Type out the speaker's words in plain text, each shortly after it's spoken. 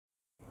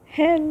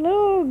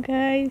Hello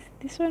guys,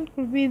 this one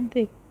could be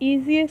the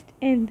easiest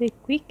and the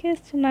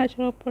quickest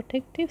natural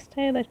protective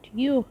style that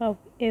you have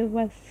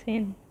ever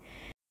seen.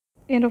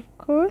 And of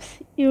course,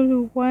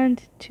 you'll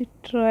want to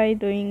try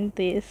doing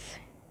this.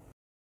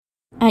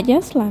 I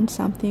just learned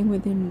something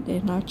within the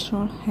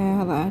natural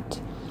hair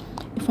that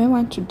if I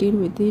want to deal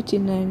with it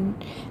in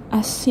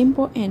a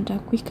simple and a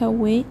quicker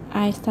way,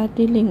 I start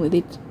dealing with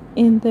it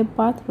in the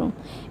bathroom.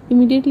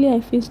 Immediately I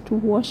finish to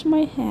wash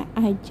my hair,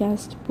 I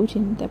just put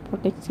in the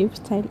protective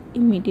style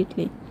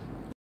immediately.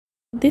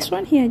 This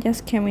one here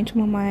just came into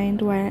my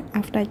mind while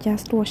after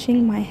just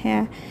washing my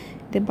hair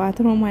in the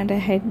bathroom, and I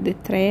had the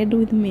thread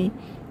with me.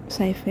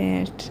 So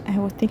I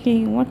was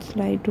thinking, what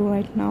should I do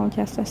right now?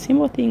 Just a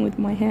simple thing with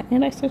my hair,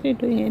 and I started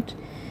doing it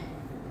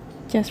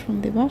just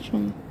from the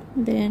bathroom.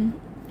 Then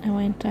I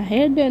went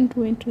ahead and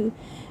went to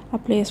a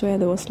place where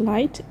there was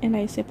light, and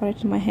I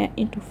separated my hair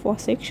into 4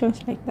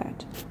 sections like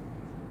that.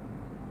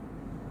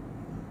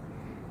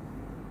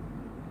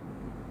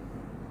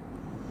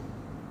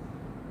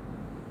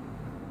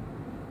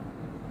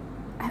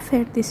 I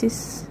felt this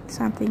is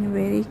something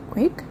very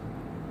quick,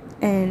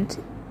 and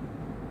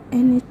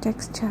any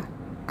texture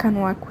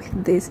can work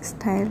with this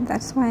style.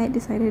 That's why I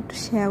decided to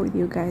share with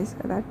you guys,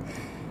 so that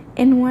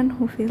anyone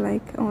who feel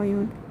like, oh,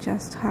 you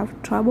just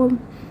have trouble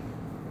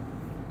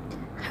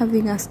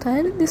having a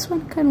style, this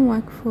one can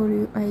work for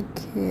you, I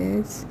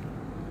guess,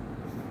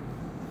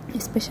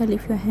 especially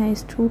if your hair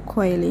is too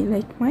coily.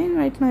 Like mine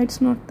right now,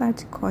 it's not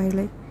that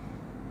coily.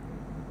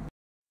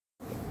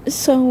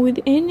 So with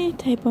any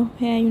type of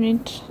hair, you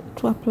need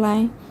to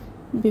apply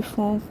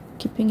before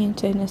keeping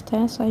it in a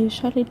style. So I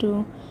usually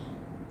do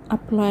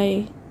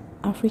apply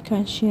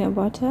African shea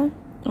butter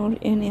or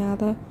any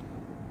other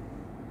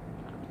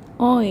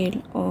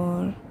oil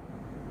or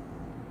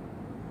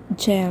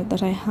gel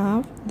that I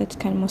have that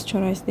can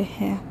moisturize the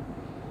hair.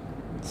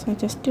 So I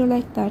just do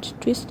like that,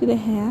 twist the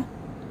hair.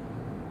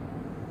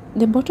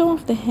 The bottom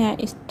of the hair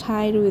is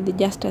tied with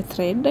just a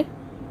thread.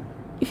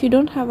 If you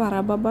don't have a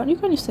rubber band, you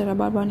can use a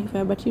rubber band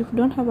but if you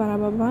don't have a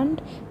rubber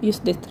band, use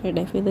the thread.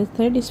 I feel the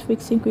thread is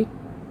fixing quick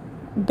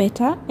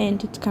better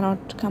and it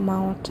cannot come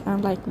out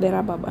unlike the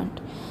rubber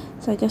band.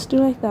 So I just do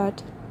like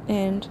that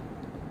and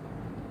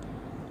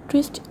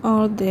twist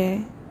all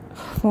the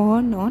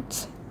 4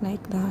 knots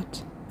like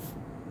that.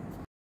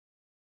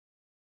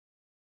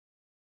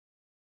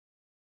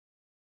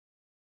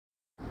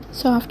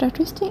 So after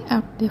twisting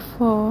up the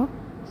 4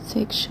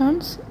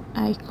 sections,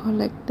 I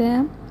collect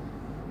them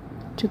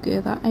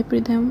together. I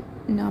put them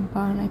in a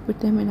bun. I put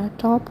them in the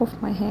top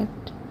of my head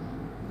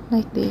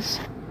like this.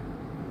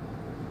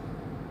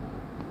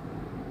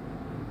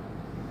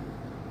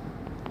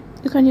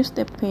 You can use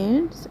the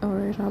pins or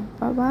a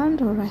rubber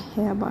band or a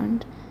hair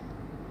band.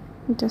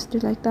 Just do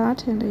like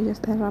that, and I use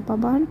the rubber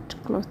band to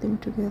close them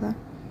together.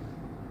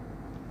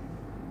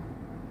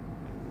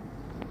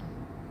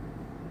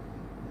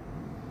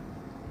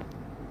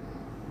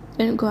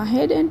 Then go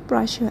ahead and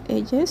brush your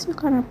edges. You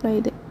can apply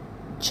the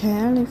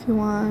gel if you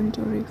want,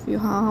 or if you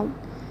have,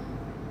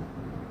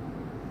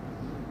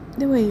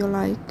 the way you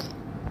like.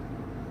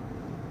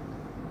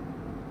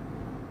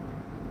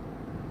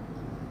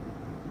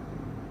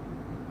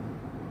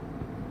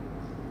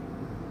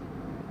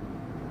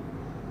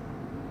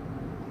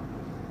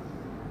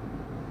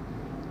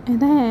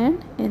 And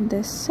then in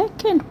the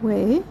second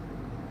way,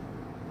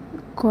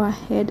 go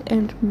ahead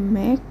and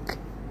make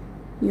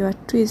your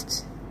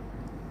twist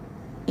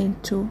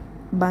into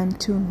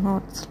bantu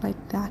knots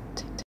like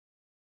that.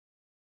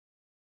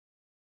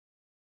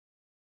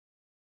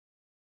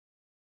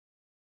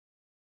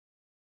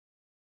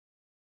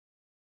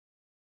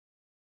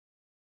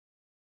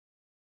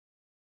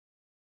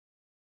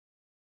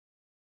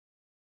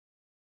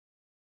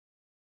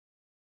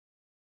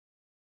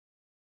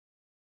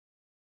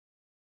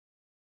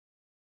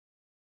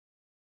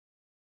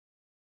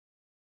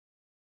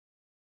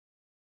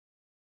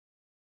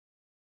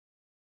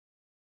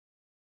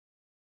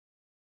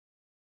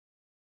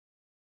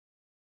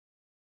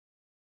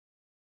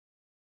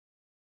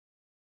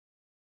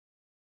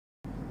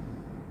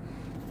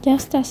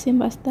 Just as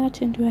simple as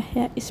that, and your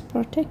hair is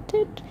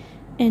protected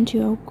and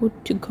you are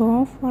good to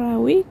go for a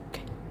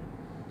week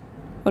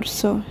or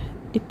so,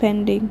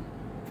 depending.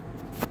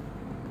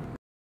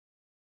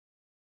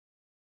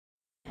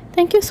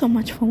 Thank you so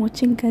much for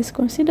watching, guys.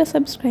 Consider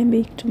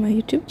subscribing to my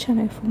YouTube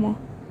channel for more.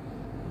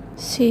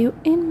 See you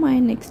in my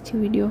next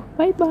video.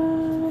 Bye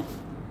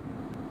bye.